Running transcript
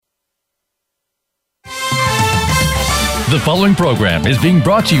The following program is being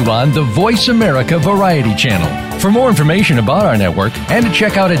brought to you on the Voice America Variety Channel. For more information about our network and to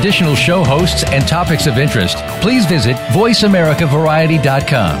check out additional show hosts and topics of interest, please visit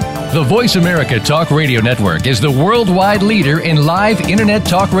voiceamericavariety.com. The Voice America Talk Radio Network is the worldwide leader in live Internet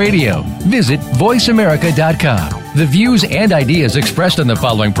talk radio. Visit voiceamerica.com. The views and ideas expressed on the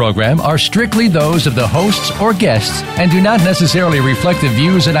following program are strictly those of the hosts or guests and do not necessarily reflect the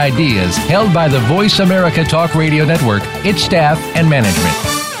views and ideas held by the Voice America Talk Radio Network, its staff, and management.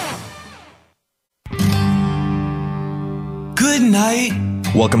 Good night.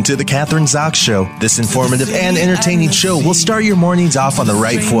 Welcome to the Catherine Zox Show. This informative and entertaining show will start your mornings off on the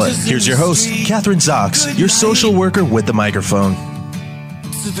right foot. Here's your host, Catherine Zox, your social worker with the microphone.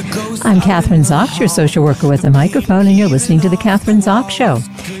 I'm Catherine Zox, your social worker with a microphone, and you're listening to the Catherine Zox Show.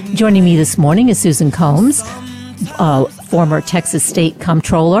 Joining me this morning is Susan Combs, former Texas State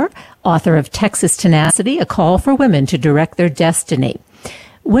Comptroller, author of Texas Tenacity, A Call for Women to Direct Their Destiny.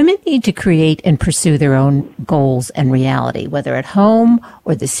 Women need to create and pursue their own goals and reality, whether at home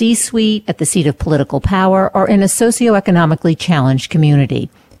or the C-suite, at the seat of political power, or in a socioeconomically challenged community.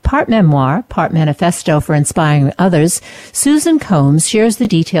 Part memoir, part manifesto for inspiring others, Susan Combs shares the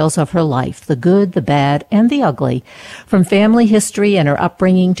details of her life, the good, the bad, and the ugly, from family history and her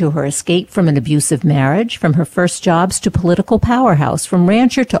upbringing to her escape from an abusive marriage, from her first jobs to political powerhouse, from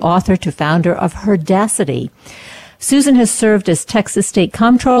rancher to author to founder of Herdacity. Susan has served as Texas State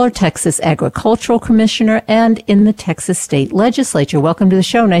Comptroller, Texas Agricultural Commissioner, and in the Texas State Legislature. Welcome to the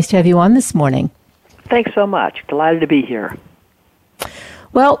show. Nice to have you on this morning. Thanks so much. Delighted to be here.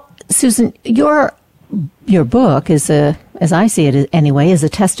 Well, Susan, your book is as I see it anyway, is a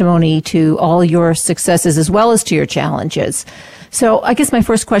testimony to all your successes as well as to your challenges. So I guess my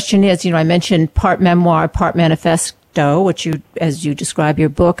first question is, I mentioned part memoir, part manifesto, which as you describe your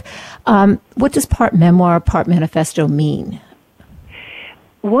book. What does part memoir, part manifesto mean?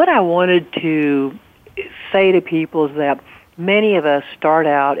 What I wanted to say to people is that many of us start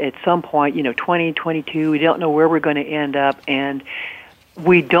out at some point, 20, 22, we don't know where we're going to end up, and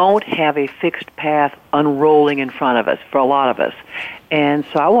we don't have a fixed path unrolling in front of us for a lot of us. And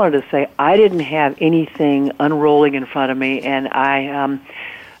so I wanted to say I didn't have anything unrolling in front of me, and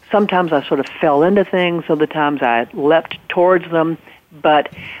sometimes I sort of fell into things, other times I leapt towards them,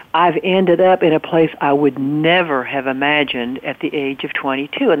 but I've ended up in a place I would never have imagined at the age of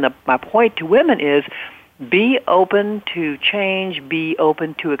 22. And my point to women is be open to change, be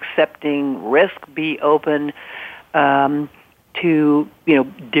open to accepting risk, be open to,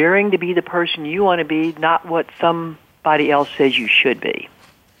 daring to be the person you want to be, not what somebody else says you should be.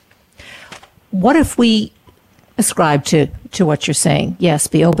 What if we ascribe to what you're saying? Yes,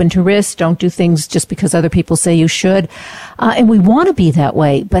 be open to risk. Don't do things just because other people say you should. And we want to be that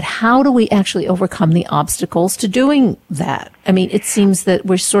way, but how do we actually overcome the obstacles to doing that? I mean, it seems that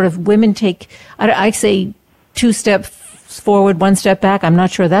we're sort of, women take, I say 2 steps forward, 1 step back. I'm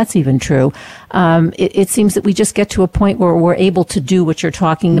not sure that's even true. It seems that we just get to a point where we're able to do what you're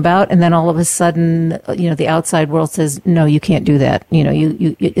talking about, and then all of a sudden, the outside world says, no, you can't do that.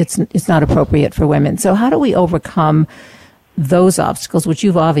 It's not appropriate for women. So how do we overcome those obstacles, which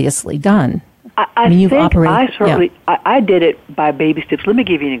you've obviously done? I did it by baby steps. Let me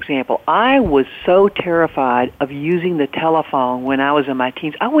give you an example. I was so terrified of using the telephone when I was in my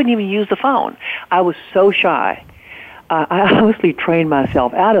teens. I wouldn't even use the phone. I was so shy. I honestly trained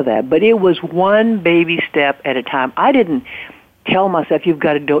myself out of that, but it was one baby step at a time. I didn't tell myself you've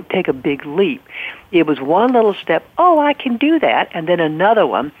got to take a big leap. It was one little step, I can do that, and then another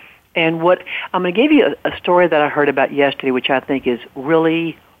one. And I'm going to give you a story that I heard about yesterday, which I think is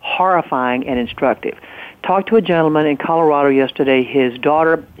really horrifying and instructive. Talked to a gentleman in Colorado yesterday. His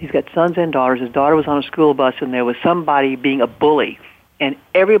daughter, he's got sons and daughters, his daughter was on a school bus, and there was somebody being a bully. And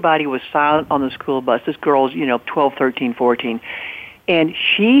everybody was silent on the school bus. This girl's, 12, 13, 14. And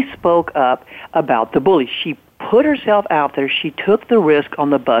she spoke up about the bully. She put herself out there. She took the risk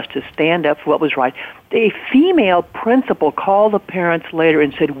on the bus to stand up for what was right. A female principal called the parents later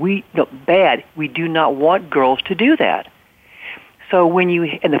and said, we do not want girls to do that. So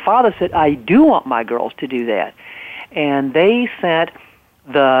and the father said, I do want my girls to do that. And they sent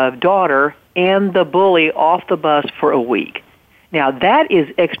the daughter and the bully off the bus for a week. Now, that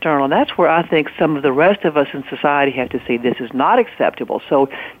is external, and that's where I think some of the rest of us in society have to say this is not acceptable. So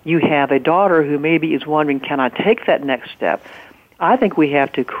you have a daughter who maybe is wondering, can I take that next step? I think we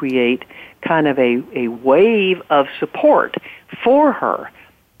have to create kind of a wave of support for her.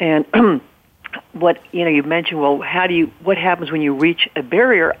 And you mentioned, what happens when you reach a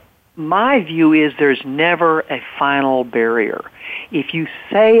barrier? My view is there's never a final barrier. If you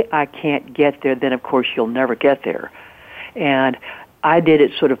say I can't get there, then of course you'll never get there. And I did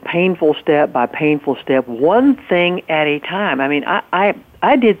it sort of painful step by painful step, one thing at a time. I mean,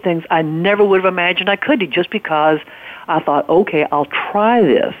 I did things I never would have imagined I could do just because I thought, okay, I'll try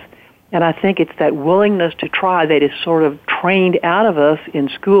this. And I think it's that willingness to try that is sort of trained out of us in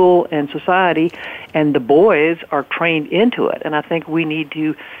school and society, and the boys are trained into it. And I think we need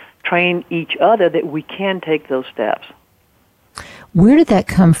to train each other that we can take those steps. Where did that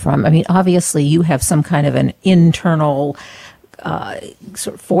come from? I mean, obviously you have some kind of an internal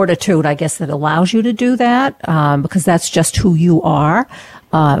sort of fortitude, I guess, that allows you to do that, because that's just who you are,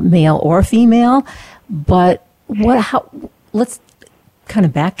 male or female. But let's kind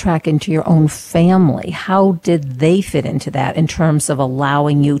of backtrack into your own family. How did they fit into that in terms of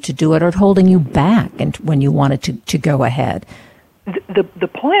allowing you to do it or holding you back and when you wanted to go ahead? The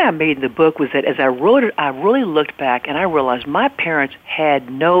point I made in the book was that as I wrote it, I really looked back and I realized my parents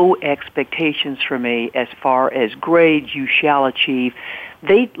had no expectations for me as far as grades you shall achieve.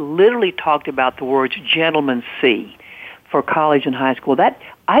 They literally talked about the words gentleman's C for college and high school. That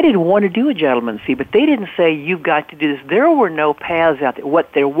I didn't want to do a gentleman's C, but they didn't say you've got to do this. There were no paths out there.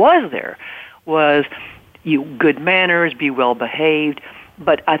 What there was you good manners, be well behaved.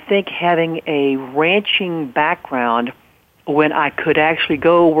 But I think having a ranching background, when I could actually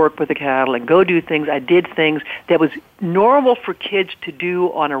go work with the cattle and go do things, I did things that was normal for kids to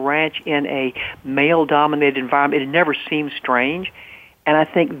do on a ranch in a male-dominated environment. It never seemed strange, and I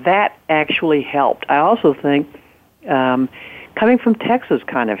think that actually helped. I also think coming from Texas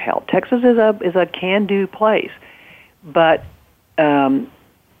kind of helped. Texas is a can-do place, but I've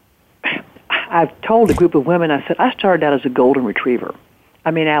told a group of women, I said, I started out as a golden retriever.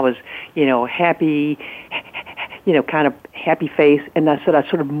 I mean, I was, happy, kind of happy face, and I said I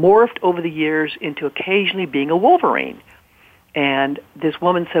sort of morphed over the years into occasionally being a Wolverine. And this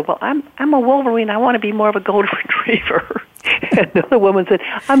woman said, well, I'm a Wolverine. I want to be more of a golden retriever. And another woman said,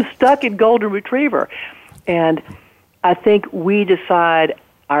 I'm stuck in golden retriever. And I think we decide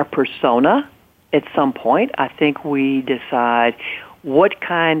our persona at some point. I think we decide what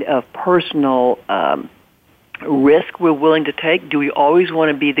kind of personal risk we're willing to take. Do we always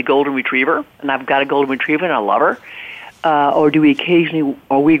want to be the golden retriever? And I've got a golden retriever and I love her. Or do we occasionally,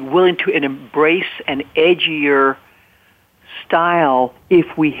 are we willing to embrace an edgier style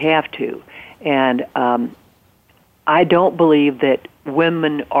if we have to? And I don't believe that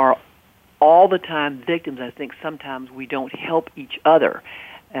women are all the time victims. I think sometimes we don't help each other.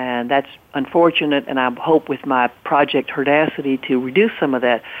 And that's unfortunate, and I hope with my project Herdacity to reduce some of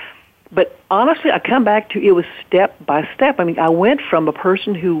that. But honestly, I come back to it was step by step. I mean, I went from a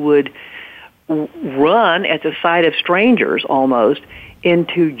person who would run at the sight of strangers almost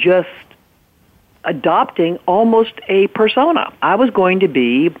into just adopting almost a persona. I was going to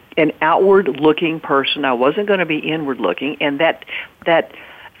be an outward-looking person. I wasn't going to be inward-looking, and that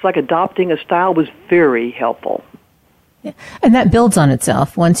it's like adopting a style was very helpful. Yeah. And that builds on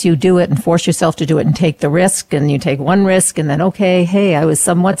itself. Once you do it and force yourself to do it and take the risk, and you take one risk and then, okay, hey, I was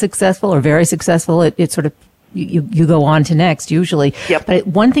somewhat successful or very successful, it sort of, you go on to next usually. Yep. But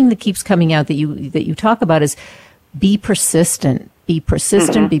one thing that keeps coming out that you talk about is be persistent. Be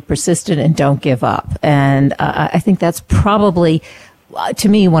persistent, be persistent, and don't give up. And I think that's probably, to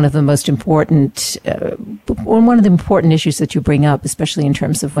me, one of the most important, one of the important issues that you bring up, especially in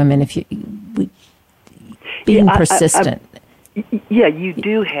terms of women. Being persistent. You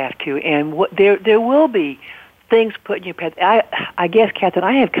do have to, and there will be things put in your path. I guess, Catherine,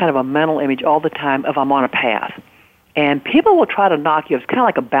 I have kind of a mental image all the time of I'm on a path, and people will try to knock you. It's kind of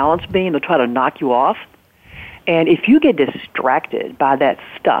like a balance beam. They'll try to knock you off, and if you get distracted by that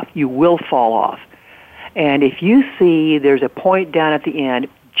stuff, you will fall off. And if you see there's a point down at the end,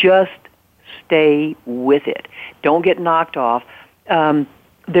 just stay with it. Don't get knocked off.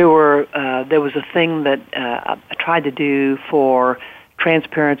 There was a thing that I tried to do for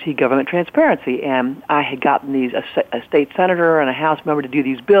transparency, government transparency, and I had gotten a state senator and a House member to do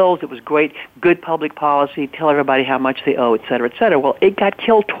these bills. It was great, good public policy, tell everybody how much they owe, et cetera, et cetera. Well, it got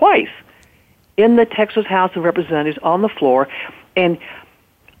killed twice in the Texas House of Representatives on the floor, and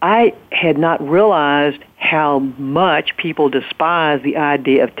I had not realized how much people despise the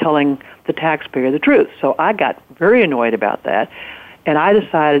idea of telling the taxpayer the truth. So I got very annoyed about that. And I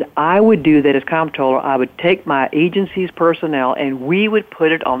decided I would do that as comptroller. I would take my agency's personnel and we would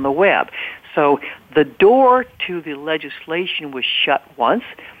put it on the web. So the door to the legislation was shut once.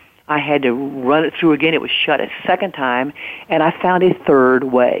 I had to run it through again. It was shut a second time, and I found a third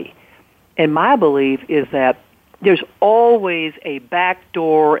way. And my belief is that there's always a back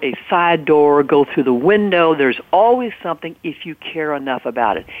door, a side door, go through the window. There's always something if you care enough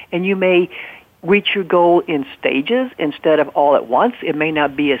about it. And you may reach your goal in stages instead of all at once. It may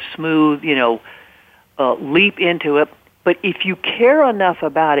not be a smooth, leap into it, but if you care enough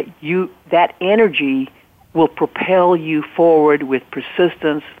about it, that energy will propel you forward with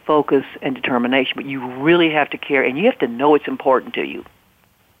persistence, focus, and determination. But you really have to care, and you have to know it's important to you.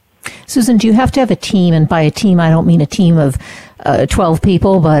 Susan, do you have to have a team? And by a team, I don't mean a team of 12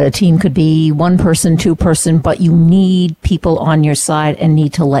 people, but a team could be one person, two person, but you need people on your side and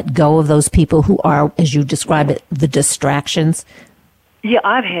need to let go of those people who are, as you describe it, the distractions. Yeah,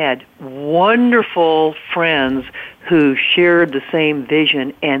 I've had wonderful friends who shared the same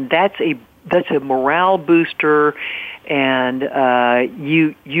vision, and that's a morale booster. And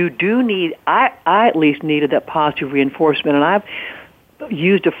you do need. I at least needed that positive reinforcement, and I've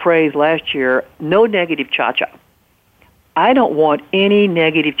used a phrase last year: no negative cha-cha. I don't want any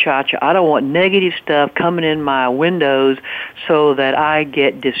negative cha-cha. I don't want negative stuff coming in my windows so that I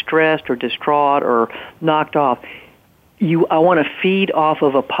get distressed or distraught or knocked off. I want to feed off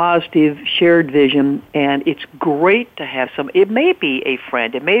of a positive shared vision, and it's great to have it may be a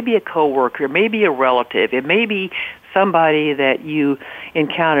friend, it may be a coworker, it may be a relative, it may be somebody that you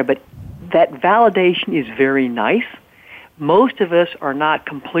encounter, but that validation is very nice. Most of us are not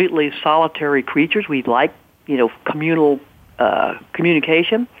completely solitary creatures. We like, communal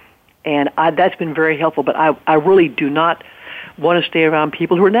communication, and that's been very helpful, but I really do not want to stay around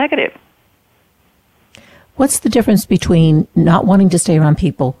people who are negative. What's the difference between not wanting to stay around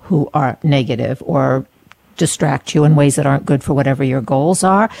people who are negative or distract you in ways that aren't good for whatever your goals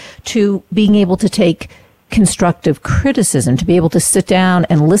are, to being able to take constructive criticism, to be able to sit down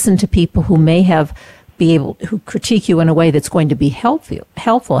and listen to people who who critique you in a way that's going to be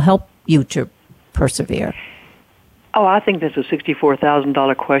helpful, help you to persevere? Oh, I think that's a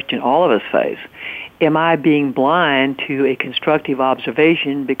 $64,000 question all of us face. Am I being blind to a constructive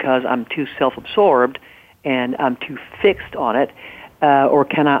observation because I'm too self-absorbed and I'm too fixed on it, or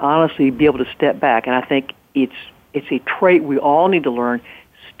can I honestly be able to step back? And I think it's a trait we all need to learn.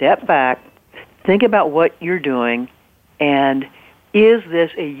 Step back, think about what you're doing, and is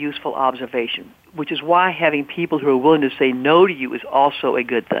this a useful observation? Which is why having people who are willing to say no to you is also a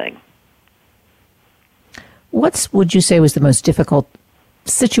good thing. What would you say was the most difficult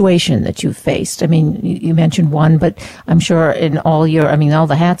situation that you've faced? I mean, you mentioned one, but I'm sure in all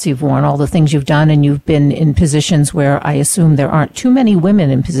the hats you've worn, all the things you've done, and you've been in positions where I assume there aren't too many women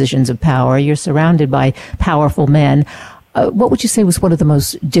in positions of power. You're surrounded by powerful men. What would you say was one of the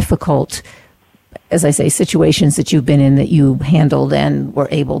most difficult, as I say, situations that you've been in that you handled and were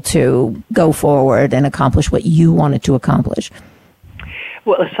able to go forward and accomplish what you wanted to accomplish?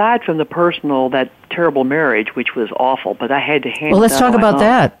 Well, aside from the personal, that terrible marriage, which was awful, but I had to handle. Well, let's talk about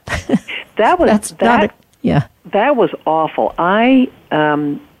that. That was awful. I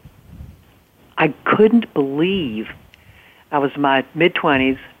couldn't believe. I was in my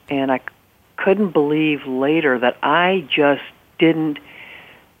mid-20s, and I couldn't believe later that I just didn't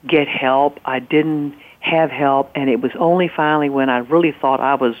get help. I didn't have help, and it was only finally when I really thought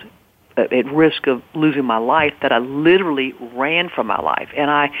I was at risk of losing my life that I literally ran from my life. And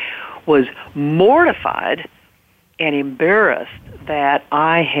I was mortified and embarrassed that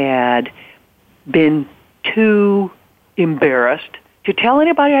I had been too embarrassed to tell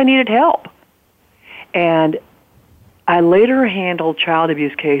anybody I needed help. And I later handled child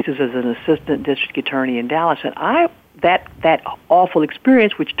abuse cases as an assistant district attorney in Dallas, and that awful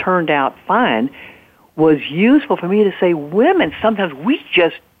experience, which turned out fine, was useful for me to say, women, sometimes we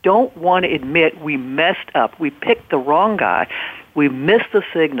just don't want to admit we messed up. We picked the wrong guy. We missed the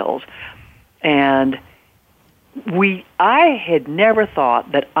signals. And I had never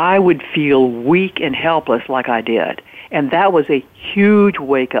thought that I would feel weak and helpless like I did. And that was a huge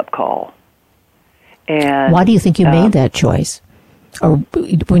wake-up call. And why do you think you made that choice? Or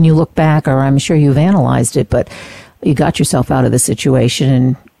when you look back, or I'm sure you've analyzed it, but you got yourself out of the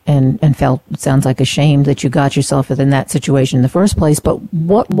situation and felt, it sounds like, ashamed that you got yourself in that situation in the first place. But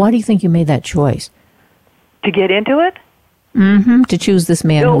why do you think you made that choice? To get into it? Mm-hmm. To choose this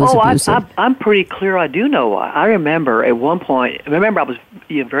man who was abusive. I'm pretty clear I do know why. I remember at one point, I was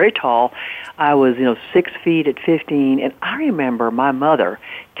very tall. I was 6 feet at 15, and I remember my mother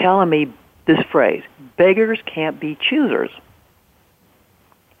telling me this phrase, beggars can't be choosers,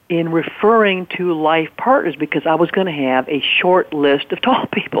 in referring to life partners, because I was going to have a short list of tall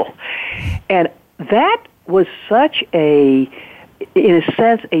people. And that was such in a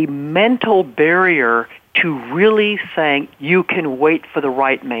sense, a mental barrier to really saying, you can wait for the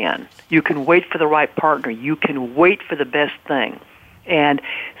right man. You can wait for the right partner. You can wait for the best thing. And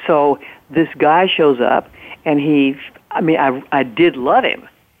so this guy shows up, and I did love him,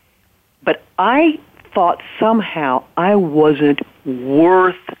 But I thought somehow I wasn't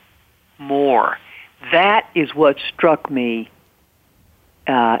worth more. That is what struck me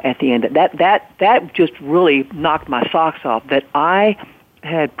at the end. That just really knocked my socks off, that I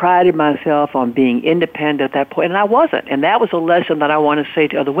had prided myself on being independent at that point, and I wasn't. And that was a lesson that I want to say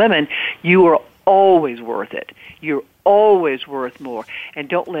to other women. You are always worth it. You're always worth more. And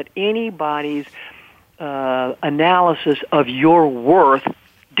don't let anybody's analysis of your worth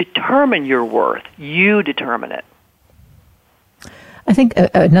determine your worth. You determine it. I think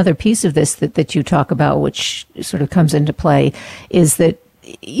another piece of this that you talk about, which sort of comes into play, is that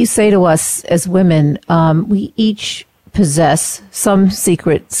you say to us as women, we each possess some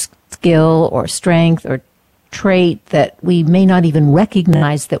secret skill or strength or trait that we may not even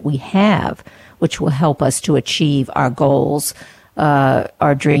recognize that we have, which will help us to achieve our goals,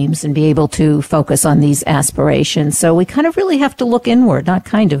 our dreams, and be able to focus on these aspirations. So we kind of really have to look inward, not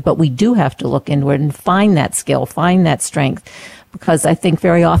kind of, but we do have to look inward and find that skill, find that strength, because I think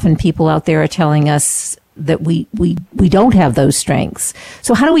very often people out there are telling us that we don't have those strengths.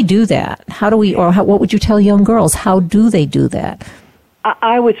 So how do we do that? What would you tell young girls? How do they do that?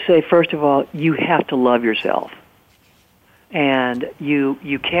 I would say, first of all, you have to love yourself. And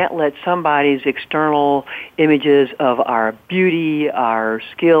you can't let somebody's external images of our beauty, our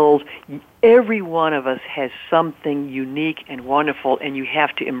skills, every one of us has something unique and wonderful, and you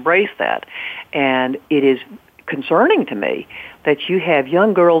have to embrace that. And it is concerning to me that you have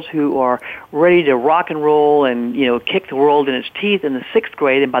young girls who are ready to rock and roll and, kick the world in its teeth in the 6th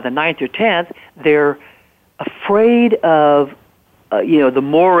grade, and by the 9th or 10th, they're afraid of the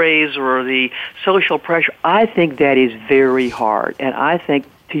mores or the social pressure. I think that is very hard. And I think,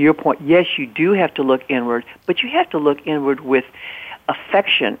 to your point, yes, you do have to look inward, but you have to look inward with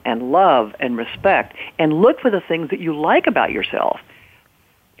affection and love and respect, and look for the things that you like about yourself.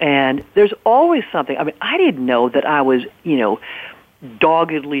 And there's always something. I mean, I didn't know that I was,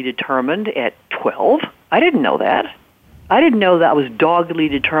 doggedly determined at 12. I didn't know that. I didn't know that I was doggedly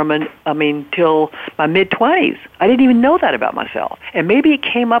determined, till my mid-20s. I didn't even know that about myself. And maybe it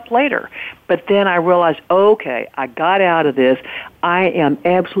came up later. But then I realized, okay, I got out of this. I am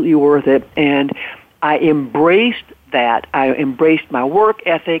absolutely worth it. And I embraced that. I embraced my work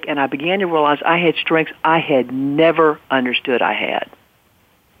ethic, and I began to realize I had strengths I had never understood I had.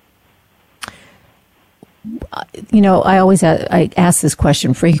 I ask this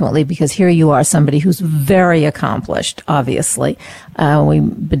question frequently because here you are, somebody who's very accomplished, obviously.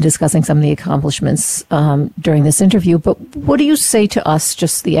 We've been discussing some of the accomplishments during this interview, but what do you say to us,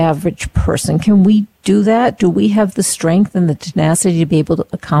 just the average person? Can we do that? Do we have the strength and the tenacity to be able to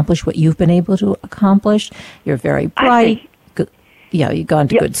accomplish what you've been able to accomplish? You're very bright. You've gone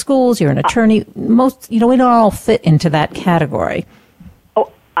to good schools. You're an attorney. We don't all fit into that category.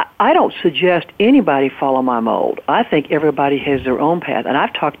 I don't suggest anybody follow my mold. I think everybody has their own path. And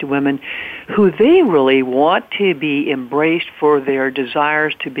I've talked to women who they really want to be embraced for their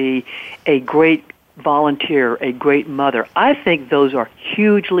desires to be a great volunteer, a great mother. I think those are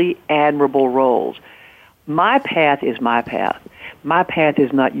hugely admirable roles. My path is my path. My path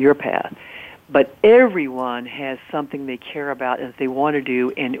is not your path. But everyone has something they care about and they want to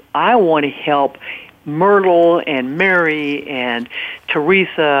do, and I want to help Myrtle and Mary and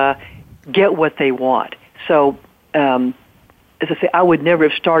Teresa get what they want. So, as I say, I would never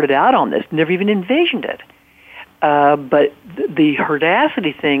have started out on this, never even envisioned it. But the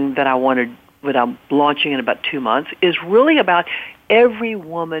Herdacity thing that I'm launching in about 2 months, is really about every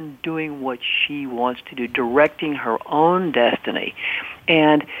woman doing what she wants to do, directing her own destiny.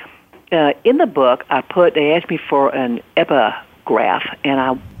 And in the book, they asked me for an epigraph, and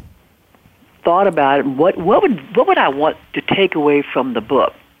I thought about it. What would I want to take away from the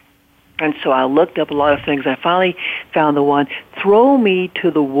book? And so I looked up a lot of things. I finally found the one: throw me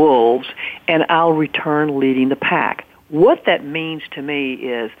to the wolves, and I'll return leading the pack. What that means to me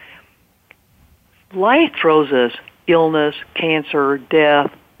is life throws us illness, cancer,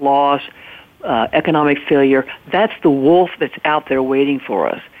 death, loss, economic failure. That's the wolf that's out there waiting for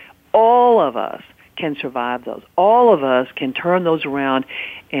us. All of us can survive those. All of us can turn those around.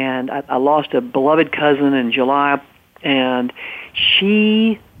 And I lost a beloved cousin in July, and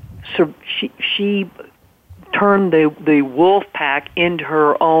she turned the wolf pack into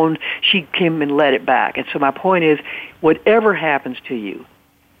her own. She came and led it back. And so my point is, whatever happens to you,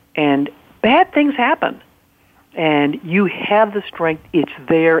 and bad things happen, and you have the strength, it's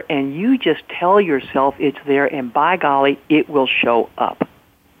there, and you just tell yourself it's there, and by golly, it will show up.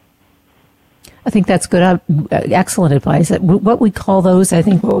 I think that's good. Excellent advice. What we call those, I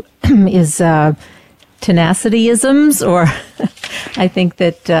think, is tenacityisms, or I think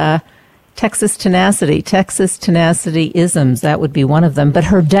that Texas tenacity isms, that would be one of them. But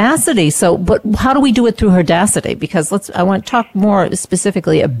herdacity, but how do we do it through herdacity? Because I want to talk more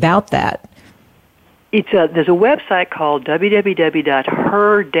specifically about that. There's a website called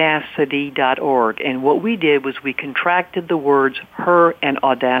www.herdacity.org, and what we did was we contracted the words her and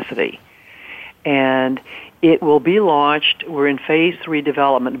audacity. And it will be launched, we're in phase 3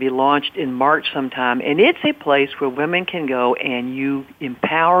 development, to be launched in March sometime, and it's a place where women can go and you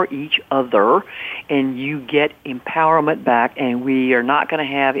empower each other and you get empowerment back, and we are not going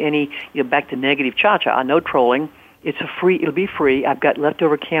to have any, back to negative cha-cha, no trolling. It'll be free. I've got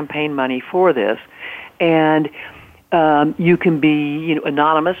leftover campaign money for this. And you can be,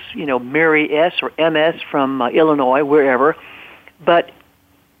 anonymous, Mary S. or MS from Illinois, wherever. But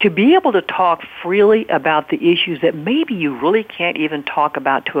to be able to talk freely about the issues that maybe you really can't even talk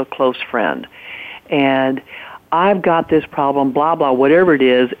about to a close friend. And I've got this problem, blah, blah, whatever it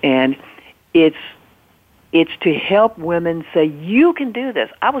is, and it's to help women say, you can do this.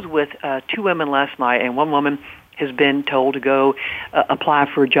 I was with 2 women last night, and one woman has been told to go apply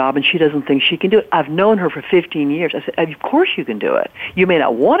for a job, and she doesn't think she can do it. I've known her for 15 years. I said, of course you can do it. You may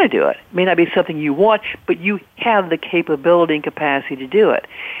not want to do it. It may not be something you want, but you have the capability and capacity to do it.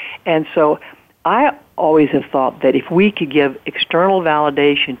 And so I always have thought that if we could give external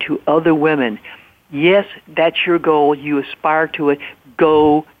validation to other women, yes, that's your goal, you aspire to it,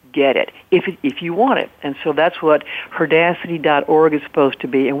 go get it if you want it. And so that's what herdacity.org is supposed to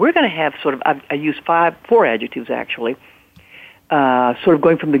be. And we're going to have I use 4 adjectives actually, sort of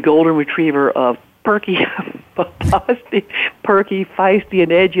going from the golden retriever of perky, feisty,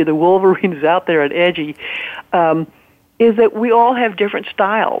 and edgy, the Wolverines out there and edgy, is that we all have different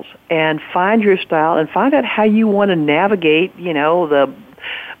styles, and find your style and find out how you want to navigate, the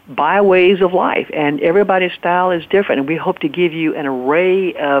byways of life, and everybody's style is different, and we hope to give you an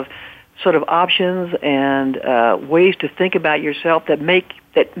array of sort of options and ways to think about yourself that make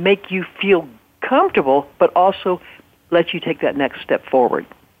you feel comfortable, but also let you take that next step forward.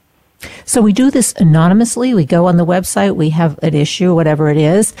 So we do this anonymously. We go on the website, we have an issue, whatever it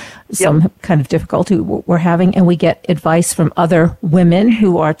is, some kind of difficulty we're having, and we get advice from other women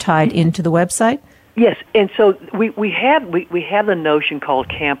who are tied into the website. Yes, and so we have the notion called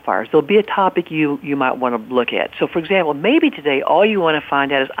campfires. There'll be a topic you might want to look at. So, for example, maybe today all you want to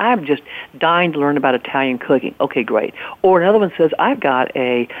find out is, I'm just dying to learn about Italian cooking. Okay, great. Or another one says, I've got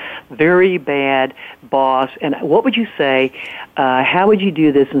a very bad boss, and what would you say? How would you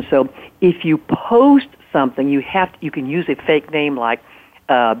do this? And so, if you post something, you can use a fake name like,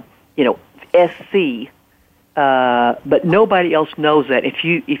 SC. But nobody else knows that. If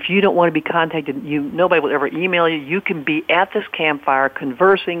you don't want to be contacted, nobody will ever email you. You can be at this campfire,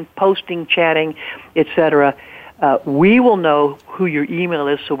 conversing, posting, chatting, etc. We will know who your email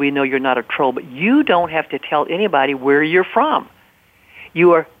is, so we know you're not a troll. But you don't have to tell anybody where you're from.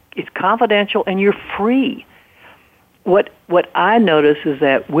 It's confidential, and you're free. What I notice is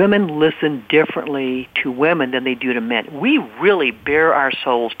that women listen differently to women than they do to men. We really bare our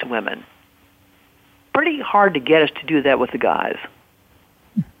souls to women. Pretty hard to get us to do that with the guys.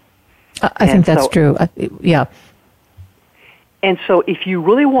 I think that's true. Yeah. And so if you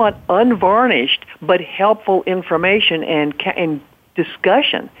really want unvarnished but helpful information and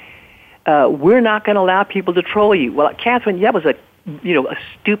discussion, we're not going to allow people to troll you. Well, Catherine, that was a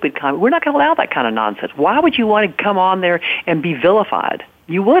stupid comment. We're not going to allow that kind of nonsense. Why would you want to come on there and be vilified?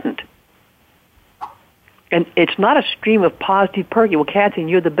 You wouldn't. And it's not a stream of positive perky. Well, Catherine,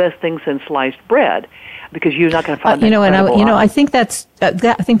 you're the best thing since sliced bread, because you're not going to find that. I think that's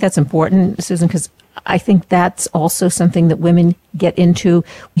important, Susan, because I think that's also something that women get into.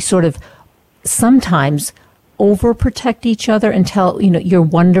 We sort of sometimes overprotect each other and tell, you're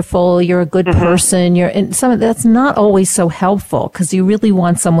wonderful, you're a good person, and that's not always so helpful, because you really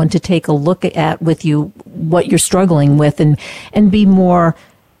want someone to take a look at with you what you're struggling with and be more,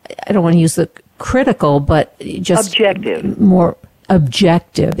 I don't want to use the critical, but just objective. More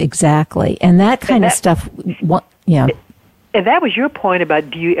objective, exactly. And that kind of stuff, yeah. And that was your point about,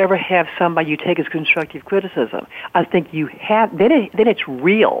 do you ever have somebody you take as constructive criticism? I think you have. Then it's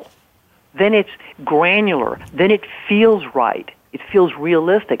real. Then it's granular. Then it feels right. It feels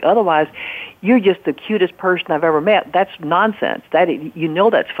realistic. Otherwise, you're just the cutest person I've ever met. That's nonsense.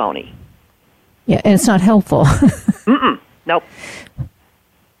 That's phony. Yeah, and it's not helpful. Nope.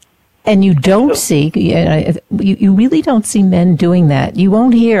 And you don't see, you really don't see men doing that. You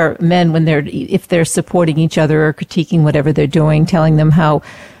won't hear men if they're supporting each other or critiquing whatever they're doing, telling them how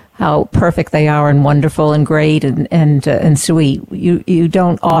perfect they are and wonderful and great and sweet. You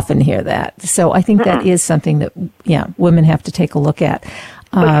don't often hear that. So I think that is something that, women have to take a look at.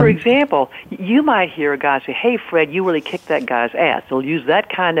 But for example, you might hear a guy say, "Hey, Fred, you really kicked that guy's ass." They'll use that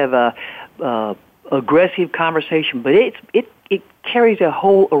kind of a aggressive conversation, but it carries a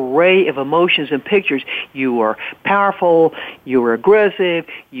whole array of emotions and pictures. You were powerful, you were aggressive,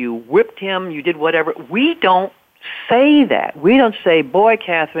 you whipped him, you did whatever. We don't say that. We don't say, "Boy,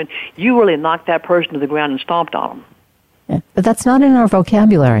 Catherine, you really knocked that person to the ground and stomped on him." Yeah, but that's not in our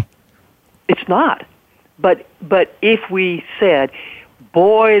vocabulary. It's not. But if we said,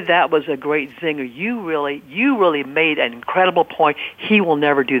 "Boy, that was a great zinger. You really made an incredible point. He will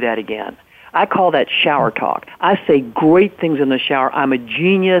never do that again." I call that shower talk. I say great things in the shower. I'm a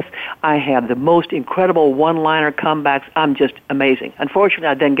genius. I have the most incredible one-liner comebacks. I'm just amazing. Unfortunately,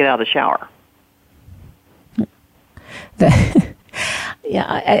 I then get out of the shower.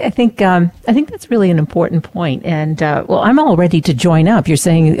 Yeah, I think that's really an important point. And well, I'm all ready to join up. You're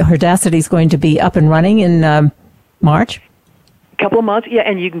saying Herdacity is going to be up and running in March? Couple of months, yeah,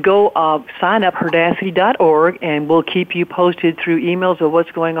 and you can go sign up herdacity.org, and we'll keep you posted through emails of what's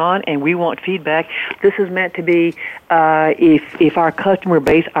going on, and we want feedback. This is meant to be if our customer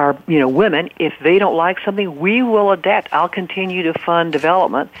base are women, if they don't like something, we will adapt. I'll continue to fund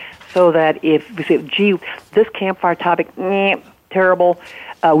development so that if we say, "Gee, this campfire topic, terrible,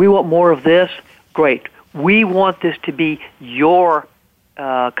 we want more of this," great. We want this to be your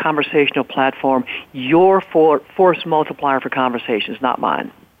conversational platform, your force multiplier for conversations, not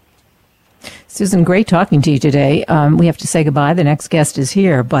mine. Susan, great talking to you today. We have to say goodbye. The next guest is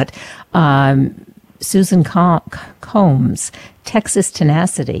here, but Susan Combs, Texas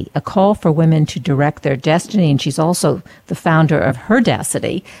Tenacity, a call for women to direct their destiny, and she's also the founder of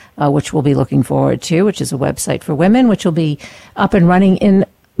Herdacity, which we'll be looking forward to, which is a website for women, which will be up and running in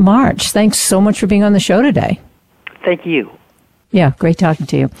March. Thanks so much for being on the show today. Thank you. Yeah, great talking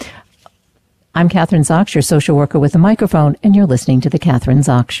to you. I'm Catherine Zox, your social worker with a microphone, and you're listening to The Catherine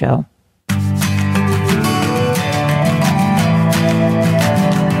Zox Show.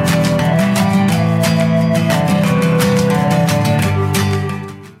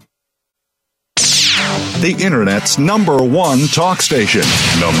 The Internet's #1 talk station.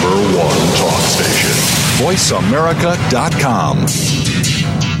 #1 talk station. VoiceAmerica.com.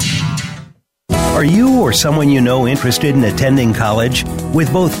 Are you or someone you know interested in attending college? With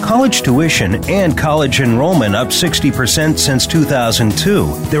both college tuition and college enrollment up 60% since 2002,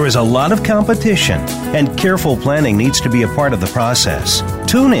 there is a lot of competition, and careful planning needs to be a part of the process.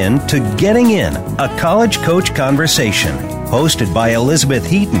 Tune in to Getting In, a college coach conversation, hosted by Elizabeth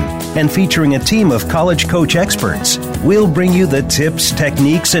Heaton and featuring a team of college coach experts. We'll bring you the tips,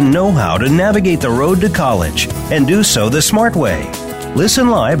 techniques, and know-how to navigate the road to college and do so the smart way. Listen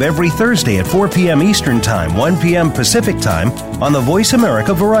live every Thursday at 4 p.m. Eastern Time, 1 p.m. Pacific Time on the Voice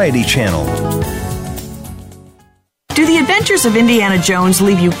America Variety Channel. Do the adventures of Indiana Jones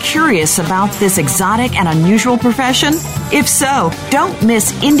leave you curious about this exotic and unusual profession? If so, don't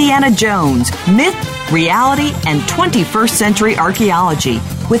miss Indiana Jones, Myth, Reality, and 21st Century Archaeology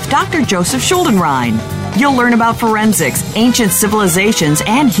with Dr. Joseph Schuldenrein. You'll learn about forensics, ancient civilizations,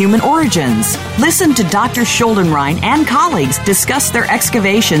 and human origins. Listen to Dr. Schuldenrein and colleagues discuss their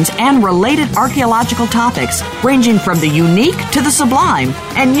excavations and related archaeological topics, ranging from the unique to the sublime,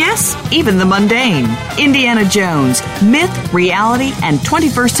 and yes, even the mundane. Indiana Jones, Myth, Reality, and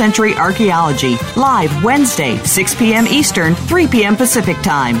 21st Century Archaeology, live Wednesday, 6 p.m. Eastern, 3 p.m. Pacific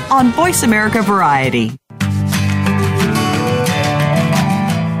Time on Voice America Variety.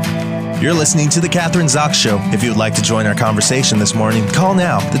 You're listening to The Catherine Zox Show. If you would like to join our conversation this morning, call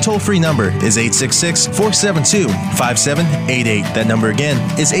now. The toll-free number is 866-472-5788. That number again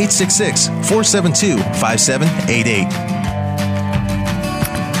is 866-472-5788.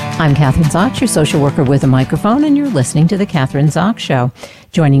 I'm Catherine Zox, your social worker with a microphone, and you're listening to The Catherine Zox Show.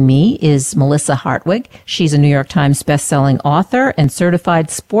 Joining me is Melissa Hartwig. She's a New York Times bestselling author and certified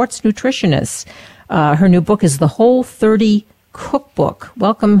sports nutritionist. Her new book is The Whole30 Cookbook.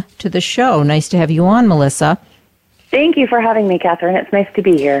 Welcome to the show. Nice to have you on, Melissa. Thank you for having me, Catherine. It's nice to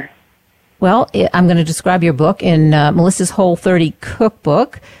be here. Well, I'm going to describe your book in Melissa's Whole30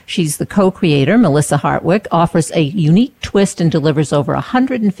 Cookbook. She's the co-creator. Melissa Hartwig offers a unique twist and delivers over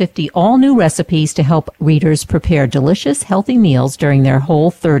 150 all-new recipes to help readers prepare delicious, healthy meals during their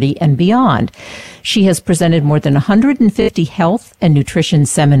Whole30 and beyond. She has presented more than 150 health and nutrition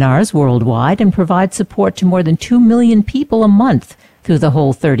seminars worldwide and provides support to more than 2 million people a month through the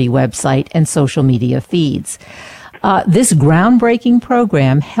Whole30 website and social media feeds. This groundbreaking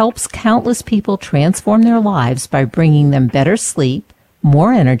program helps countless people transform their lives by bringing them better sleep,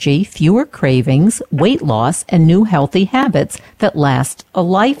 more energy, fewer cravings, weight loss, and new healthy habits that last a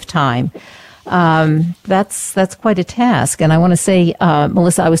lifetime. That's quite a task. And I want to say,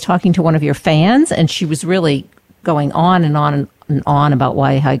 Melissa, I was talking to one of your fans, and she was really going on and on and on about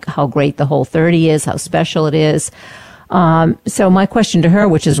how great the Whole30 is, how special it is. So my question to her,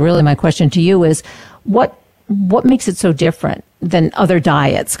 which is really my question to you, is what makes it so different than other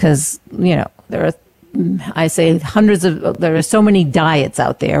diets? Because, there are, I say, there are so many diets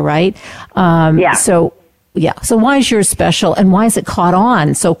out there, right? So why is yours special, and why is it caught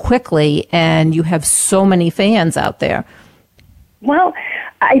on so quickly, and you have so many fans out there? Well,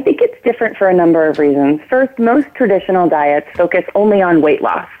 I think it's different for a number of reasons. First, most traditional diets focus only on weight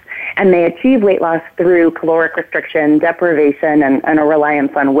loss, and they achieve weight loss through caloric restriction, deprivation, and a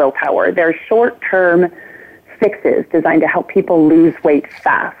reliance on willpower. They're short-term fixes designed to help people lose weight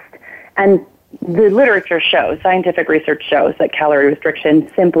fast. And the literature shows, scientific research shows, that calorie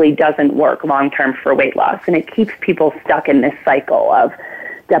restriction simply doesn't work long-term for weight loss, and it keeps people stuck in this cycle of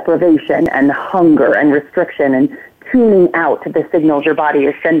deprivation and hunger and restriction and tuning out the signals your body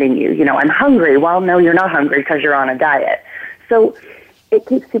is sending you. I'm hungry. Well, no, you're not hungry because you're on a diet. So it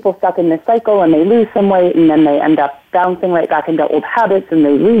keeps people stuck in this cycle, and they lose some weight, and then they end up bouncing right back into old habits, and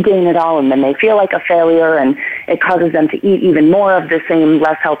they regain it all, and then they feel like a failure, and it causes them to eat even more of the same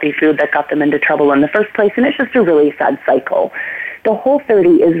less healthy food that got them into trouble in the first place, and it's just a really sad cycle. The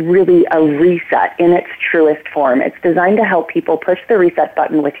Whole30 is really a reset in its truest form. It's designed to help people push the reset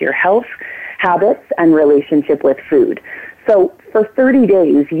button with your health, habits, and relationship with food. So for 30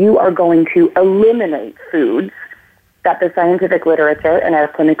 days, you are going to eliminate foods that the scientific literature and our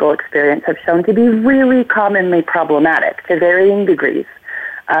clinical experience have shown to be really commonly problematic to varying degrees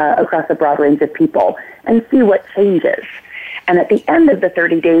across a broad range of people, and see what changes. And at the end of the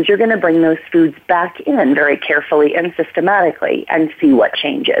 30 days, you're going to bring those foods back in very carefully and systematically and see what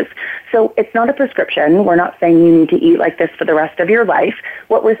changes. So it's not a prescription. We're not saying you need to eat like this for the rest of your life.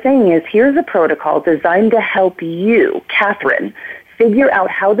 What we're saying is, here's a protocol designed to help you, Catherine, figure out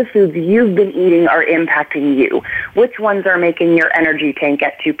how the foods you've been eating are impacting you. Which ones are making your energy tank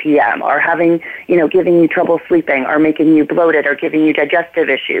at 2 p.m. or giving you trouble sleeping, or making you bloated, or giving you digestive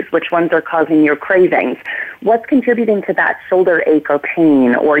issues? Which ones are causing your cravings? What's contributing to that shoulder ache or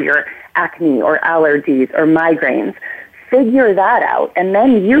pain, or your acne or allergies or migraines? Figure that out, and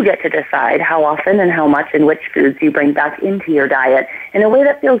then you get to decide how often and how much and which foods you bring back into your diet in a way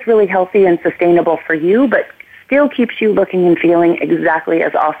that feels really healthy and sustainable for you, but still keeps you looking and feeling exactly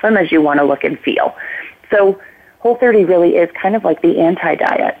as awesome as you want to look and feel. So Whole30 really is kind of like the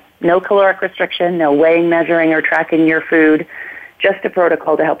anti-diet. No caloric restriction, no weighing, measuring, or tracking your food, just a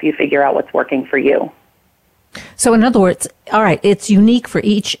protocol to help you figure out what's working for you. So in other words, all right, it's unique for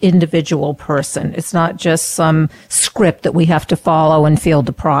each individual person. It's not just some script that we have to follow and feel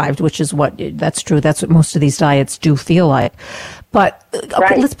deprived, which is that's true. That's what most of these diets do feel like. But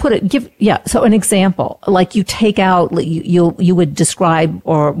okay, let's put it, so an example, like you take out, you would describe,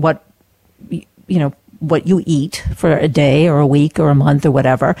 or what you eat for a day or a week or a month or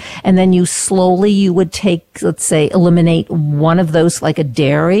whatever. And then you would take, let's say, eliminate one of those, like a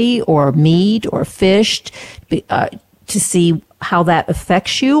dairy or meat or fish, to see how that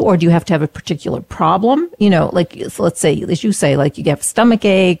affects you. Or do you have to have a particular problem? Let's say, as you say, like you have a stomach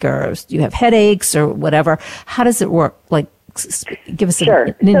ache, or you have headaches or whatever. How does it work? Like, give us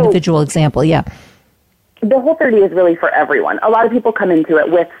an individual example. Yeah. The Whole30 is really for everyone. A lot of people come into it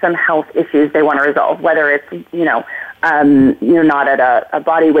with some health issues they want to resolve, whether it's, you're not at a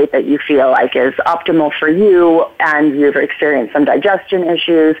body weight that you feel like is optimal for you, and you've experienced some digestion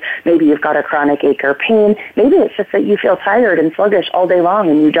issues. Maybe you've got a chronic ache or pain. Maybe it's just that you feel tired and sluggish all day long,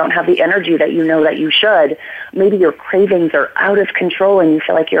 and you don't have the energy that you know that you should. Maybe your cravings are out of control and you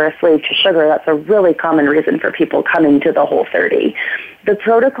feel like you're a slave to sugar. That's a really common reason for people coming to the Whole30. The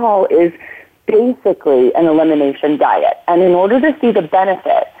protocol is basically an elimination diet. And in order to see the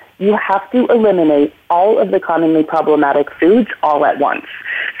benefit, you have to eliminate all of the commonly problematic foods all at once.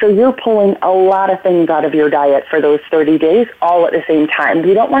 So you're pulling a lot of things out of your diet for those 30 days all at the same time.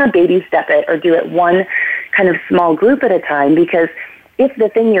 You don't want to baby step it or do it one kind of small group at a time, because if the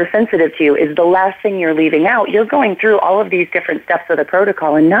thing you're sensitive to is the last thing you're leaving out, you're going through all of these different steps of the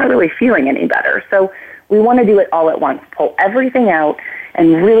protocol and not really feeling any better. So we want to do it all at once. Pull everything out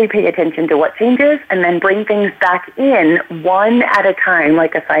and really pay attention to what changes, and then bring things back in one at a time,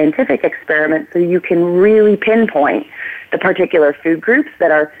 like a scientific experiment, so you can really pinpoint the particular food groups that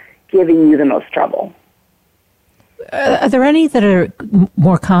are giving you the most trouble. Are there any that are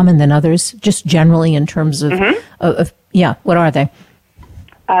more common than others, just generally in terms of, what are they?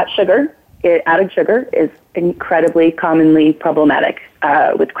 Sugar. Added sugar is incredibly commonly problematic,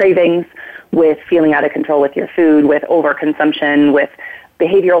 with cravings, with feeling out of control with your food, with overconsumption, with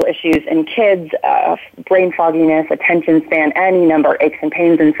behavioral issues in kids, brain fogginess, attention span, any number, aches and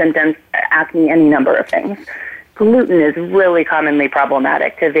pains and symptoms, acne, any number of things. Gluten is really commonly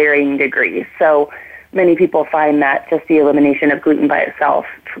problematic to varying degrees. So many people find that just the elimination of gluten by itself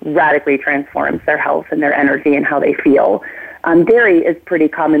radically transforms their health and their energy and how they feel. Dairy is pretty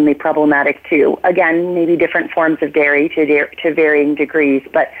commonly problematic too. Again, maybe different forms of dairy to varying degrees,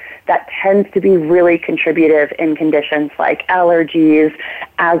 but that tends to be really contributive in conditions like allergies,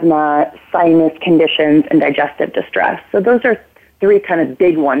 asthma, sinus conditions, and digestive distress. So those are three kind of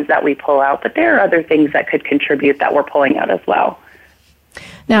big ones that we pull out, but there are other things that could contribute that we're pulling out as well.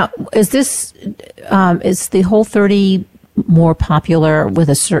 Now, is this is the Whole30 more popular with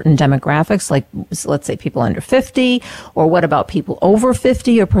a certain demographics, like let's say people under 50, or what about people over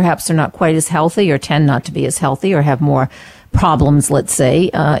 50, or perhaps they're not quite as healthy or tend not to be as healthy or have more problems, let's say,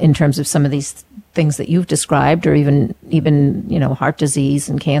 in terms of some of these things that you've described, or even heart disease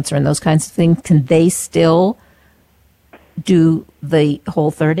and cancer and those kinds of things? Can they still do the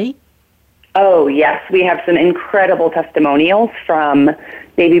Whole30? Oh, yes. We have some incredible testimonials from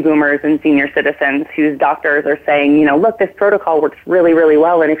baby boomers and senior citizens whose doctors are saying, look, this protocol works really, really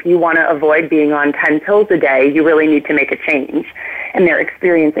well, and if you want to avoid being on 10 pills a day, you really need to make a change. And they're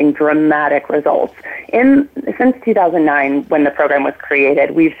experiencing dramatic results. Since 2009, when the program was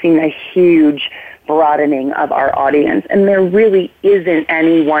created, we've seen a huge broadening of our audience, and there really isn't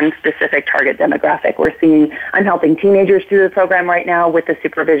any one specific target demographic. I'm helping teenagers through the program right now with the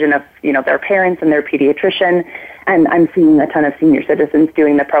supervision of, their parents and their pediatrician, and I'm seeing a ton of senior citizens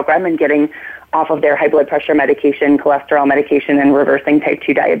doing the program and getting off of their high blood pressure medication, cholesterol medication, and reversing type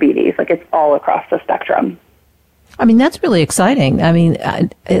 2 diabetes. Like, it's all across the spectrum. I mean, that's really exciting. I mean,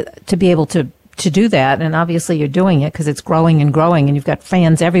 to be able to do that, and obviously you're doing it because it's growing and growing, and you've got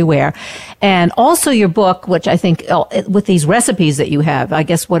fans everywhere. And also your book, which I think with these recipes that you have, I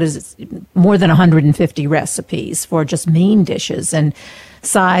guess what is it, more than 150 recipes for just main dishes and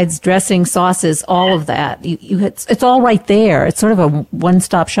sides, dressing, sauces, all of that. It's all right there. It's sort of a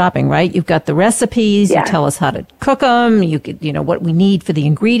one-stop shopping, right? You've got the recipes. Yeah. You tell us how to cook them. What we need for the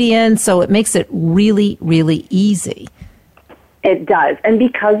ingredients. So it makes it really, really easy. It does. And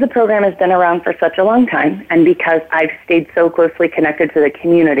because the program has been around for such a long time, and because I've stayed so closely connected to the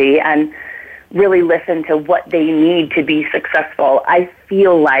community and really listened to what they need to be successful, I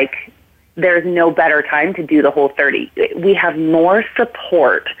feel like there's no better time to do the Whole30. We have more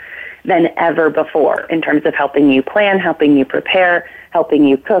support than ever before in terms of helping you plan, helping you prepare, helping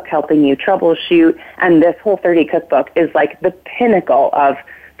you cook, helping you troubleshoot. And this Whole30 cookbook is like the pinnacle of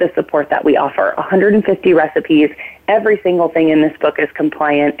the support that we offer. 150 recipes. Every single thing in this book is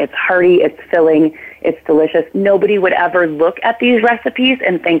compliant. It's hearty, it's filling, it's delicious. Nobody would ever look at these recipes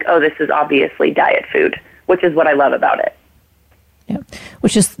and think, oh, this is obviously diet food, which is what I love about it. Yeah,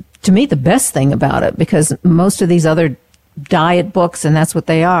 which is, to me, the best thing about it, because most of these other diet books, and that's what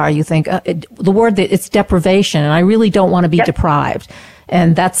they are, you think, the word that it's deprivation, and I really don't want to be deprived.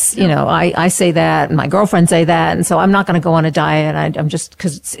 And that's, I say that, and my girlfriend say that, and so I'm not going to go on a diet. I'm just,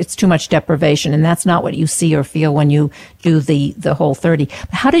 because it's too much deprivation, and that's not what you see or feel when you do the Whole30.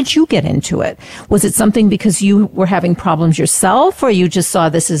 How did you get into it? Was it something because you were having problems yourself, or you just saw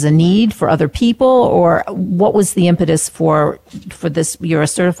this as a need for other people, or what was the impetus for this? You're a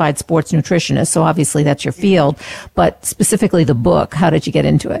certified sports nutritionist, so obviously that's your field, but specifically the book, how did you get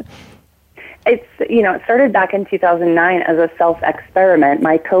into it? It started back in 2009 as a self-experiment.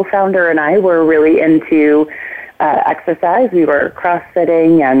 My co-founder and I were really into exercise. We were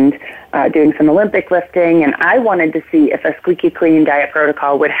cross-fitting and doing some Olympic lifting, and I wanted to see if a squeaky clean diet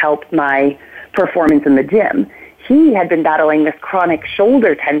protocol would help my performance in the gym. He had been battling this chronic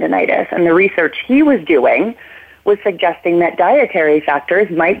shoulder tendonitis, and the research he was doing was suggesting that dietary factors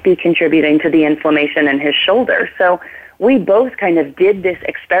might be contributing to the inflammation in his shoulder. So we both kind of did this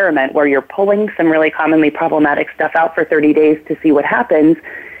experiment where you're pulling some really commonly problematic stuff out for 30 days to see what happens.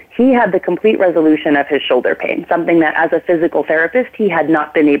 He had the complete resolution of his shoulder pain, something that as a physical therapist he had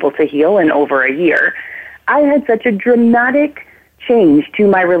not been able to heal in over a year. I had such a dramatic change to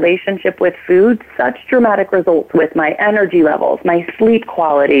my relationship with food, such dramatic results with my energy levels, my sleep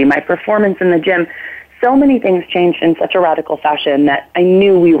quality, my performance in the gym. So many things changed in such a radical fashion that I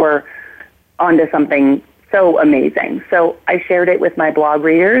knew we were onto something so amazing. So I shared it with my blog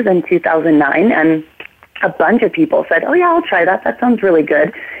readers in 2009, and a bunch of people said, oh yeah, I'll try that. That sounds really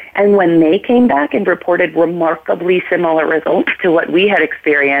good. And when they came back and reported remarkably similar results to what we had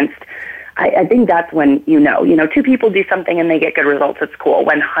experienced, I think that's when two people do something and they get good results, it's cool.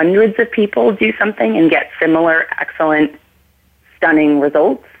 When hundreds of people do something and get similar, excellent, stunning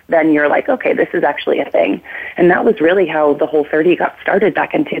results, then you're like, okay, this is actually a thing. And that was really how the Whole30 got started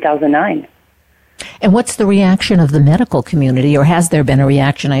back in 2009. And what's the reaction of the medical community, or has there been a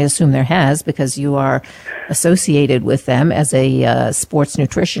reaction? I assume there has, because you are associated with them as a sports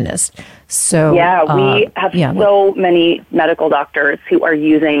nutritionist. So yeah, we have so many medical doctors who are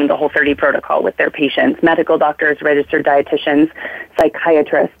using the Whole30 protocol with their patients. Medical doctors, registered dietitians,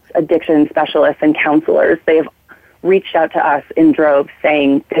 psychiatrists, addiction specialists, and counselors. They have reached out to us in droves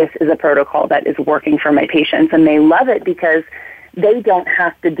saying, this is a protocol that is working for my patients. And they love it because they don't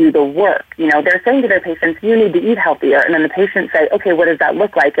have to do the work. You know, they're saying to their patients, you need to eat healthier. And then the patients say, okay, what does that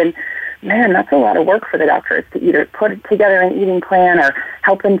look like? And man, that's a lot of work for the doctors to either put together an eating plan or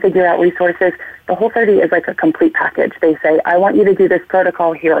help them figure out resources. The Whole30 is like a complete package. They say, I want you to do this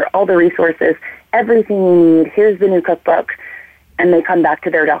protocol. Here are all the resources, everything you need. Here's the new cookbook. And they come back to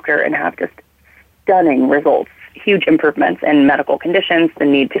their doctor and have just stunning results, huge improvements in medical conditions, the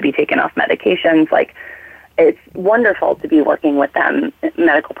need to be taken off medications. Like, it's wonderful to be working with them,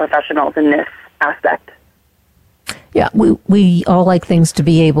 medical professionals, in this aspect. Yeah, we all like things to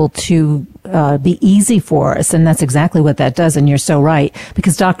be able to be easy for us, and that's exactly what that does, and you're so right,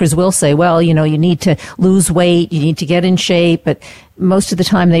 because doctors will say, well, you know, you need to lose weight, you need to get in shape, but most of the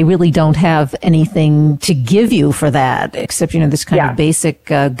time they really don't have anything to give you for that, except, you know, this kind of basic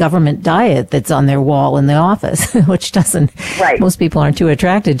government diet that's on their wall in the office, which most people aren't too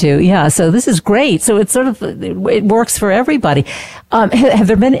attracted to. Yeah, so this is great. So it's sort of, it works for everybody. Have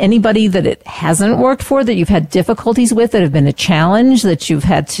there been anybody that it hasn't worked for, that you've had difficulties with, that have been a challenge, that you've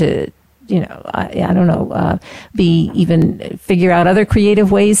had to, you know, I don't know, figure out other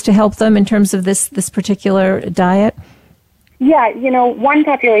creative ways to help them in terms of this particular diet? Yeah, you know, one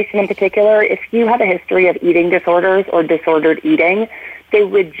population in particular, if you have a history of eating disorders or disordered eating, the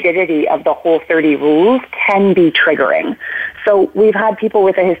rigidity of the Whole30 rules can be triggering. So we've had people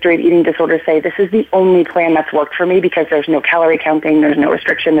with a history of eating disorders say, this is the only plan that's worked for me because there's no calorie counting, there's no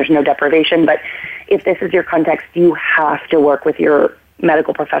restriction, there's no deprivation. But if this is your context, you have to work with your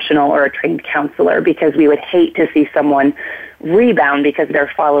medical professional or a trained counselor, because we would hate to see someone rebound because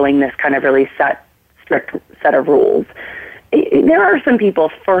they're following this kind of really strict set of rules. There are some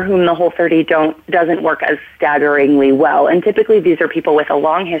people for whom the Whole30 doesn't work as staggeringly well, and typically these are people with a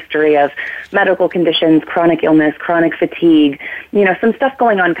long history of medical conditions, chronic illness, chronic fatigue, you know, some stuff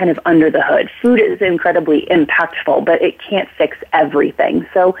going on kind of under the hood. Food is incredibly impactful, but it can't fix everything.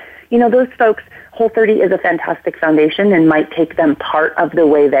 So, you know, those folks, Whole30 is a fantastic foundation and might take them part of the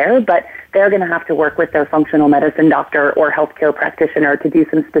way there, but they're going to have to work with their functional medicine doctor or healthcare practitioner to do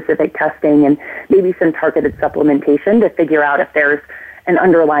some specific testing and maybe some targeted supplementation to figure out if there's an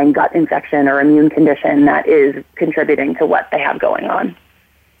underlying gut infection or immune condition that is contributing to what they have going on.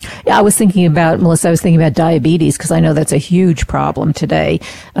 Yeah, Melissa, I was thinking about diabetes, because I know that's a huge problem today,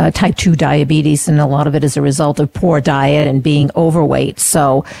 type 2 diabetes, and a lot of it is a result of poor diet and being overweight.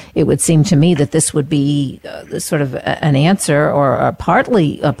 So it would seem to me that this would be sort of an answer, or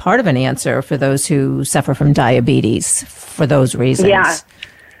partly a part of an answer for those who suffer from diabetes for those reasons. Yeah.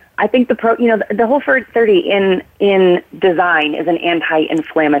 I think the Whole30 in design is an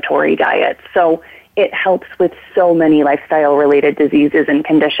anti-inflammatory diet. So it helps with so many lifestyle-related diseases and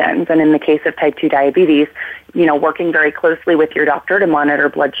conditions. And in the case of type 2 diabetes, you know, working very closely with your doctor to monitor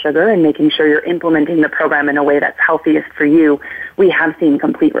blood sugar and making sure you're implementing the program in a way that's healthiest for you, we have seen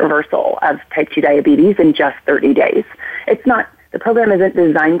complete reversal of type 2 diabetes in just 30 days. The program isn't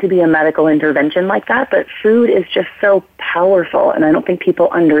designed to be a medical intervention like that, but food is just so powerful, and I don't think people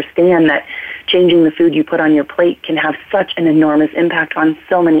understand that changing the food you put on your plate can have such an enormous impact on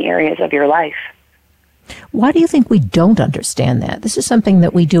so many areas of your life. Why do you think we don't understand that? This is something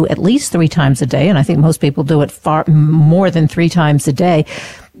that we do at least 3 times a day, and I think most people do it far more than 3 times a day.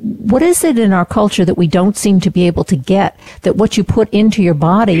 What is it in our culture that we don't seem to be able to get, that what you put into your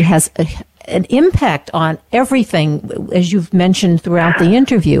body has an impact on everything, as you've mentioned throughout the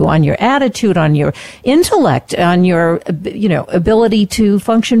interview, on your attitude, on your intellect, on your, you know, ability to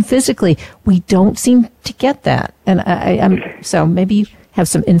function physically? We don't seem to get that. And so maybe you have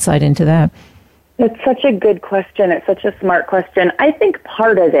some insight into that. It's such a good question. It's such a smart question. I think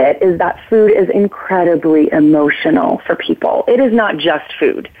part of it is that food is incredibly emotional for people. It is not just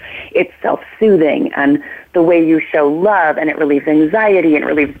food. It's self-soothing and the way you show love, and it relieves anxiety and it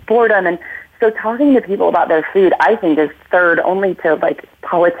relieves boredom. And so talking to people about their food, I think, is third only to like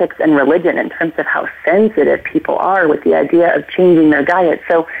politics and religion in terms of how sensitive people are with the idea of changing their diet.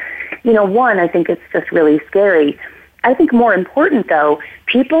 So, you know, one, I think it's just really scary. I think more important, though,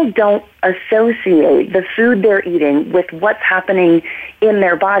 people don't associate the food they're eating with what's happening in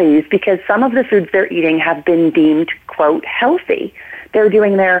their bodies because some of the foods they're eating have been deemed, quote, healthy. They're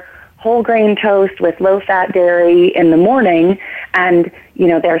doing their whole grain toast with low-fat dairy in the morning, and,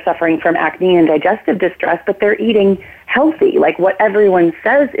 they're suffering from acne and digestive distress, but they're eating healthy, like what everyone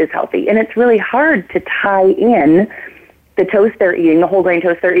says is healthy. And it's really hard to tie in the toast they're eating, the whole grain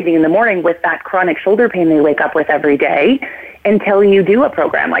toast they're eating in the morning with that chronic shoulder pain they wake up with every day until you do a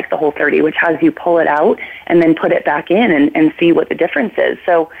program like the Whole30, which has you pull it out and then put it back in and see what the difference is.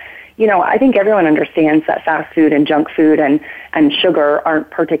 So, I think everyone understands that fast food and junk food and sugar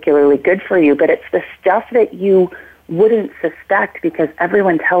aren't particularly good for you, but it's the stuff that you wouldn't suspect because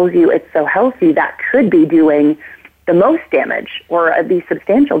everyone tells you it's so healthy that could be doing the most damage or at least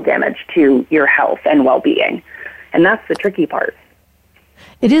substantial damage to your health and well-being. And that's the tricky part.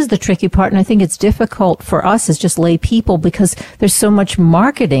 It is the tricky part, and I think it's difficult for us as just lay people because there's so much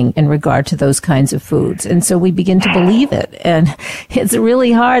marketing in regard to those kinds of foods, and so we begin to believe it, and it's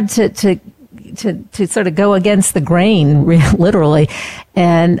really hard to sort of go against the grain, literally,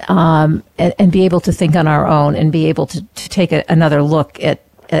 and be able to think on our own and be able to take another look at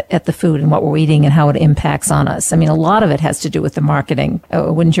the food and what we're eating and how it impacts on us. I mean, a lot of it has to do with the marketing.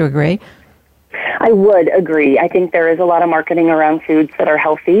 Wouldn't you agree? I would agree. I think there is a lot of marketing around foods that are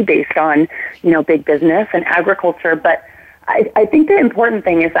healthy based on, big business and agriculture. But I think the important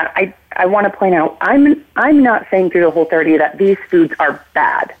thing is that I want to point out, I'm not saying through the Whole30 that these foods are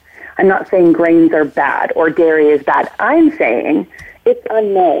bad. I'm not saying grains are bad or dairy is bad. I'm saying it's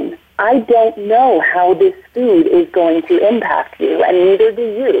unknown. I don't know how this food is going to impact you, and neither do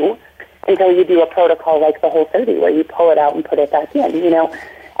you until you do a protocol like the Whole30 where you pull it out and put it back in,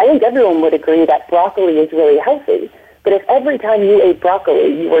 I think everyone would agree that broccoli is really healthy. But if every time you ate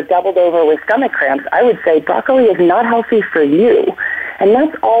broccoli, you were doubled over with stomach cramps, I would say broccoli is not healthy for you. And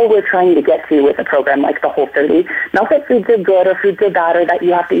that's all we're trying to get to with a program like the Whole30. Not that foods are good or foods are bad or that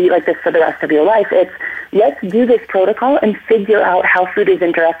you have to eat like this for the rest of your life. It's let's do this protocol and figure out how food is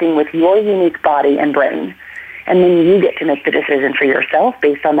interacting with your unique body and brain. And then you get to make the decision for yourself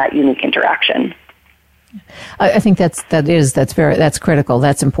based on that unique interaction. I think that's critical.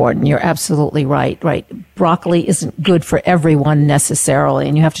 That's important. You're absolutely right. Right. Broccoli isn't good for everyone necessarily,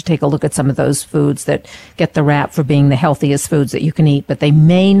 and you have to take a look at some of those foods that get the rap for being the healthiest foods that you can eat, but they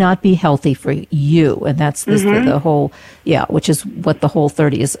may not be healthy for you. And that's the whole, which is what the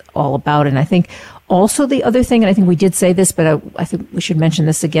Whole30 is all about. And I think also the other thing, and I think we did say this, but I think we should mention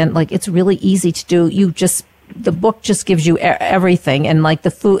this again, like it's really easy to do. The book just gives you everything, and like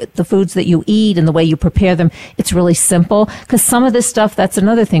the foods that you eat and the way you prepare them, it's really simple. Because some of this stuff, that's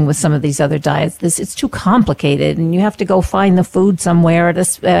another thing with some of these other diets. It's too complicated, and you have to go find the food somewhere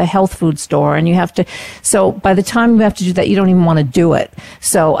at a health food store, and you have to. So by the time you have to do that, you don't even want to do it.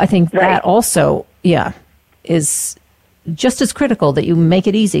 So I think that also, is just as critical that you make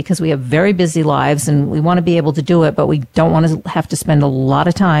it easy because we have very busy lives and we want to be able to do it, but we don't want to have to spend a lot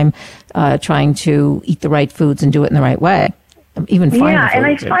of time trying to eat the right foods and do it in the right way. Even find the and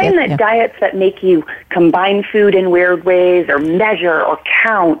I find that diets that make you combine food in weird ways or measure or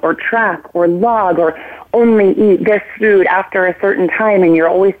count or track or log or only eat this food after a certain time and you're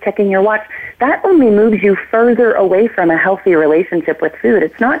always checking your watch, that only moves you further away from a healthy relationship with food.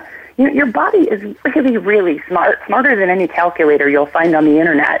 It's not... your body is really, really smart, smarter than any calculator you'll find on the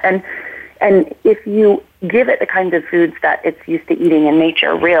internet. And if you give it the kinds of foods that it's used to eating in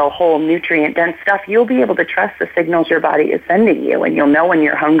nature, real, whole, nutrient-dense stuff, you'll be able to trust the signals your body is sending you. And you'll know when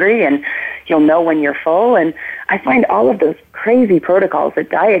you're hungry and you'll know when you're full. And I find all of those crazy protocols that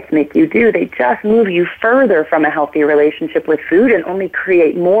diets make you do, they just move you further from a healthy relationship with food and only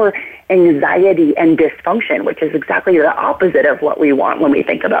create more anxiety and dysfunction, which is exactly the opposite of what we want when we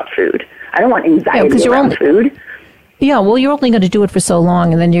think about food. I don't want anxiety around food. Yeah, well, you're only going to do it for so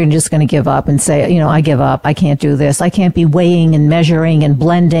long, and then you're just going to give up and say, I give up. I can't do this. I can't be weighing and measuring and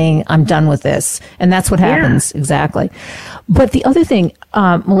blending. I'm done with this. And that's what happens. Exactly. But the other thing,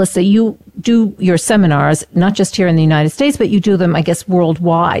 Melissa, you do your seminars, not just here in the United States, but you do them, I guess,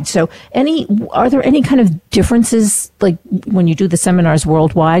 worldwide. So are there any kind of differences, like when you do the seminars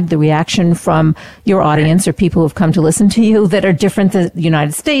worldwide, the reaction from your audience or people who've come to listen to you that are different than the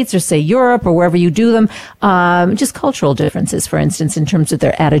United States or say Europe or wherever you do them, just cultural differences, for instance, in terms of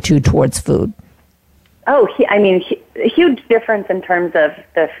their attitude towards food? Oh, huge difference in terms of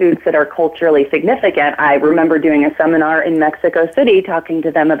the foods that are culturally significant. I remember doing a seminar in Mexico City talking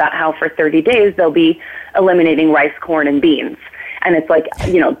to them about how for 30 days they'll be eliminating rice, corn, and beans. And it's like,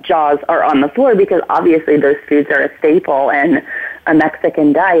 jaws are on the floor because obviously those foods are a staple and a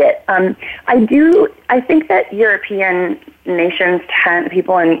Mexican diet. I think that European nations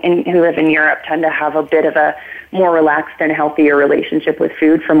people who live in Europe tend to have a bit of a more relaxed and healthier relationship with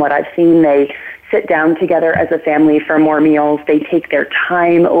food. From what I've seen, they sit down together as a family for more meals. They take their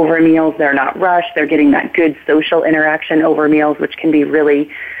time over meals. They're not rushed. They're getting that good social interaction over meals, which can be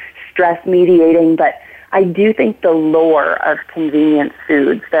really stress mediating. But I do think the lure of convenient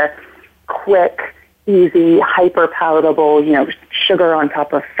foods, the quick, easy, hyper palatable, sugar on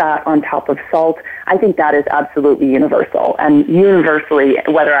top of fat on top of salt, I think that is absolutely universal. And universally,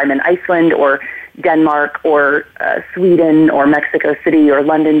 whether I'm in Iceland or Denmark or Sweden or Mexico City or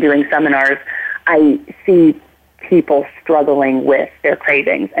London doing seminars, I see people struggling with their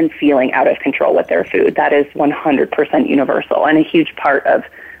cravings and feeling out of control with their food. That is 100% universal and a huge part of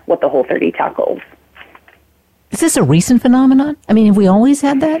what the Whole30 tackles. Is this a recent phenomenon? I mean, have we always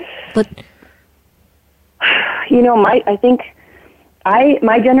had that? But I think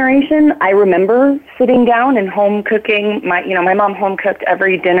my generation, I remember sitting down and home cooking. My mom home cooked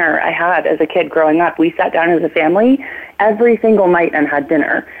every dinner I had as a kid growing up. We sat down as a family every single night and had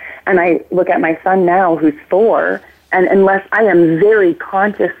dinner. And I look at my son now, who's 4, and unless I am very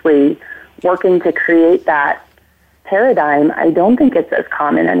consciously working to create that paradigm, I don't think it's as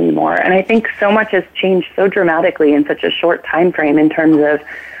common anymore. And I think so much has changed so dramatically in such a short time frame in terms of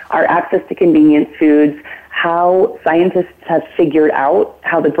our access to convenient foods, how scientists have figured out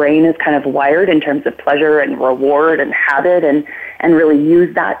how the brain is kind of wired in terms of pleasure and reward and habit, and really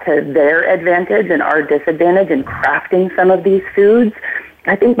use that to their advantage and our disadvantage in crafting some of these foods.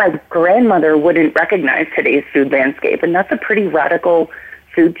 I think my grandmother wouldn't recognize today's food landscape, and that's a pretty radical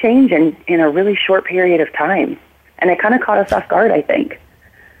food change in a really short period of time. And it kind of caught us off guard, I think.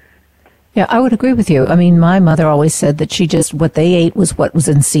 Yeah, I would agree with you. I mean, my mother always said that what they ate was what was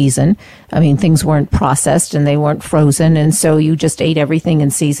in season. I mean, things weren't processed and they weren't frozen. And so you just ate everything in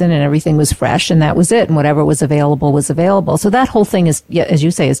season and everything was fresh and that was it. And whatever was available was available. So that whole thing is, as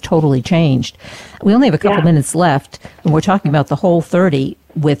you say, is totally changed. We only have a couple minutes left and we're talking about the Whole30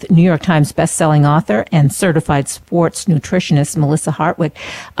 with New York Times bestselling author and certified sports nutritionist Melissa Hartwig.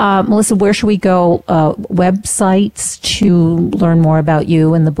 Melissa, where should we go? Websites to learn more about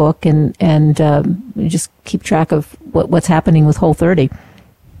you and the book and just keep track of what's happening with Whole30.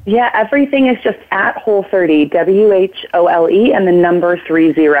 Yeah, everything is just at Whole30, WHOLE, and the number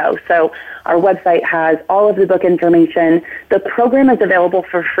 30. So our website has all of the book information. The program is available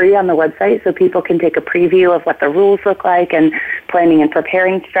for free on the website, so people can take a preview of what the rules look like and planning and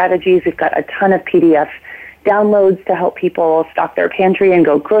preparing strategies. We've got a ton of PDF downloads to help people stock their pantry and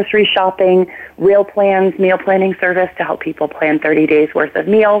go grocery shopping, Real Plans, meal planning service to help people plan 30 days worth of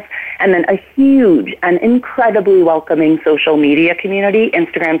meals, and then a huge and incredibly welcoming social media community,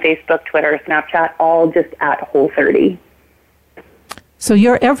 Instagram, Facebook, Twitter, Snapchat, all just at Whole30. So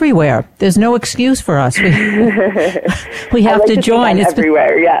you're everywhere. There's no excuse for us. We have to join. It's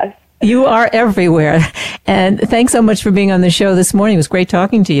everywhere, yes. You are everywhere. And thanks so much for being on the show this morning. It was great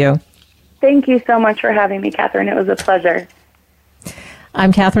talking to you. Thank you so much for having me, Catherine. It was a pleasure.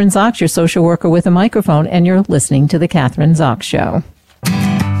 I'm Catherine Zox, your social worker with a microphone, and you're listening to The Catherine Zox Show.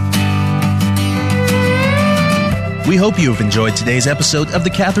 We hope you have enjoyed today's episode of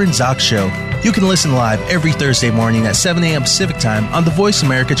The Catherine Zox Show. You can listen live every Thursday morning at 7 a.m. Pacific Time on the Voice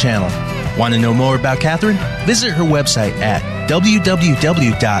America channel. Want to know more about Catherine? Visit her website at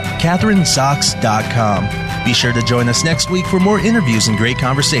www.catherinezox.com. Be sure to join us next week for more interviews and great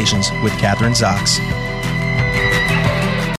conversations with Catherine Zox.